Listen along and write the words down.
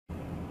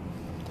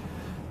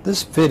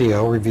This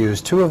video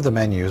reviews two of the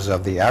menus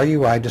of the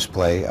RUI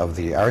display of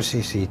the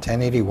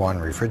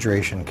RCC1081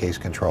 refrigeration case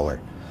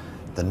controller,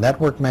 the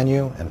network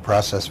menu and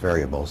process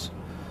variables.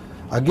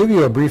 I'll give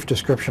you a brief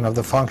description of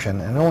the function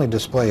and only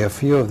display a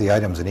few of the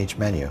items in each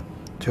menu.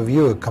 To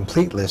view a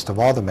complete list of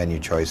all the menu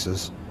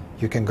choices,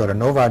 you can go to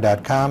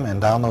novar.com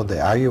and download the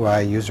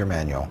RUI user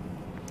manual.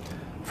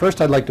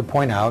 First, I'd like to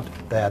point out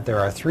that there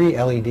are three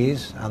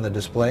LEDs on the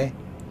display.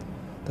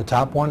 The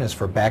top one is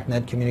for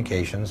BACnet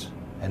communications,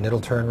 and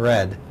it'll turn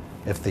red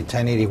if the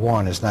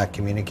 1081 is not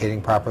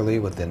communicating properly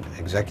with the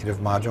executive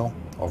module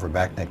over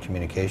BACnet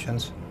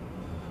communications.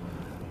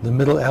 The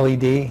middle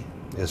LED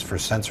is for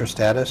sensor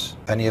status.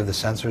 If any of the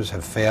sensors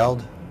have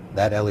failed,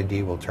 that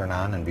LED will turn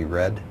on and be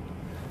red.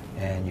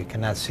 And you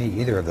cannot see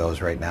either of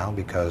those right now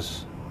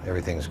because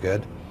everything's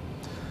good.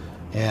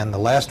 And the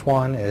last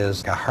one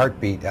is a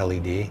heartbeat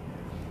LED.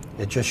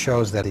 It just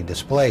shows that the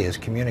display is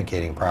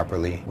communicating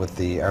properly with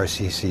the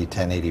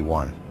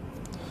RCC1081.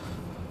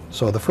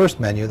 So the first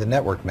menu, the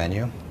network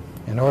menu,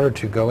 in order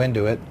to go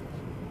into it,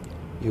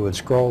 you would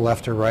scroll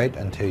left or right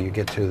until you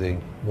get to the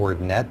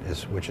word net,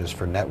 which is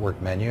for network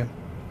menu.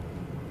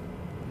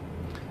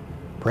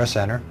 Press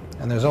enter,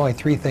 and there's only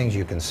three things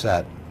you can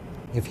set.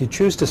 If you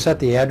choose to set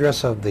the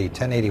address of the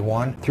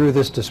 1081 through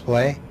this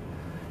display,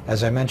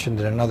 as I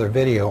mentioned in another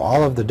video,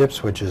 all of the dip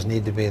switches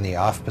need to be in the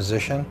off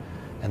position,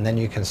 and then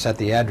you can set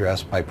the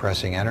address by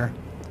pressing enter,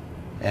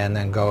 and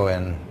then go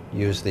and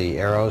use the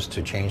arrows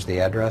to change the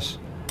address,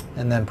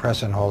 and then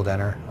press and hold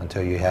enter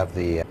until you have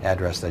the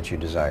address that you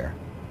desire.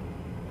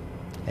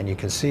 And you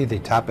can see the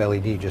top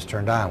LED just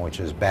turned on,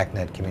 which is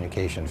BACnet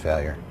communication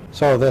failure.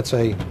 So that's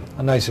a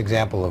nice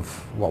example of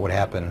what would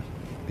happen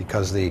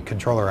because the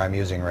controller I'm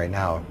using right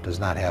now does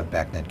not have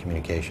BACnet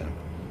communication.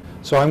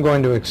 So I'm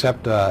going to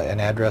accept an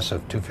address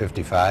of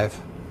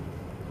 255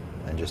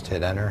 and just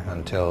hit enter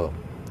until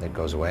it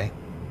goes away.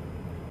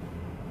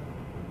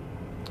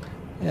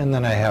 And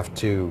then I have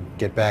to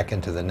get back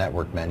into the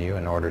network menu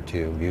in order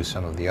to view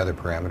some of the other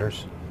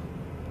parameters.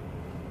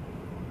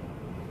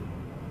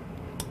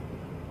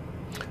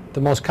 The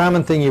most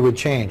common thing you would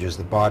change is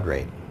the baud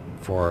rate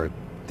for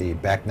the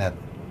BACnet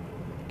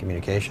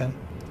communication.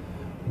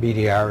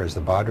 BDR is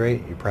the baud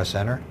rate. You press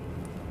enter.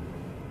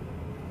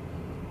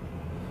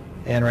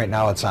 And right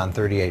now it's on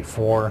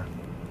 38.4.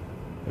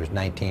 There's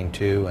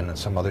 19.2 and then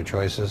some other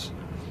choices.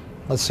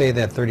 Let's say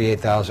that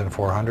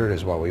 38,400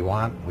 is what we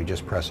want. We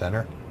just press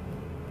enter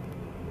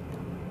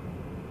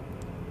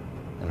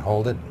and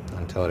hold it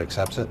until it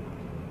accepts it.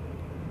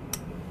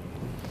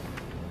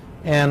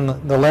 And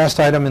the last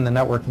item in the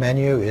network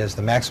menu is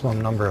the maximum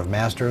number of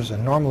masters,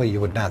 and normally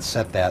you would not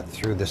set that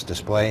through this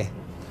display.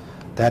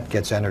 That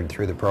gets entered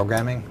through the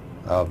programming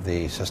of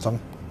the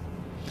system.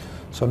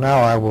 So now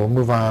I will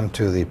move on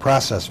to the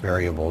process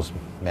variables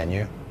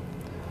menu,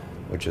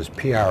 which is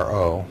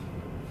PRO.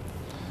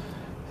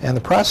 And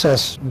the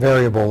process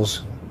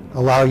variables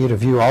allow you to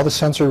view all the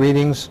sensor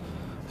readings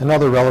and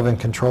other relevant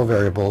control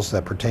variables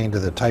that pertain to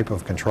the type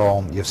of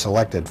control you've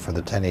selected for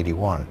the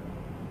 1081.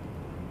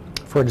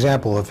 For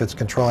example, if it's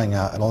controlling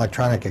an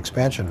electronic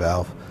expansion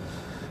valve,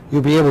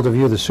 you'll be able to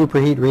view the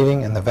superheat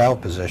reading and the valve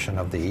position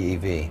of the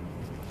EEV.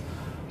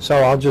 So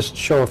I'll just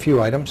show a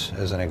few items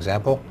as an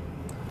example.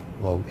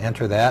 We'll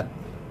enter that.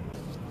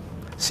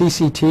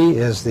 CCT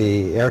is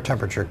the air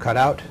temperature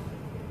cutout.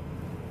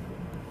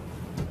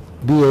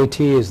 BAT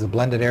is the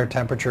blended air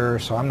temperature,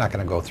 so I'm not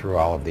going to go through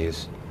all of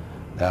these.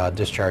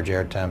 Discharge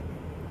air temp,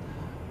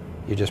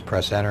 you just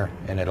press enter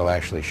and it'll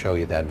actually show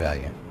you that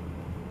value.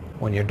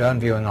 When you're done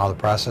viewing all the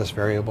process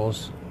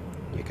variables,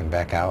 you can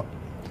back out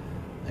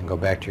and go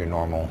back to your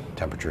normal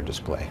temperature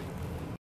display.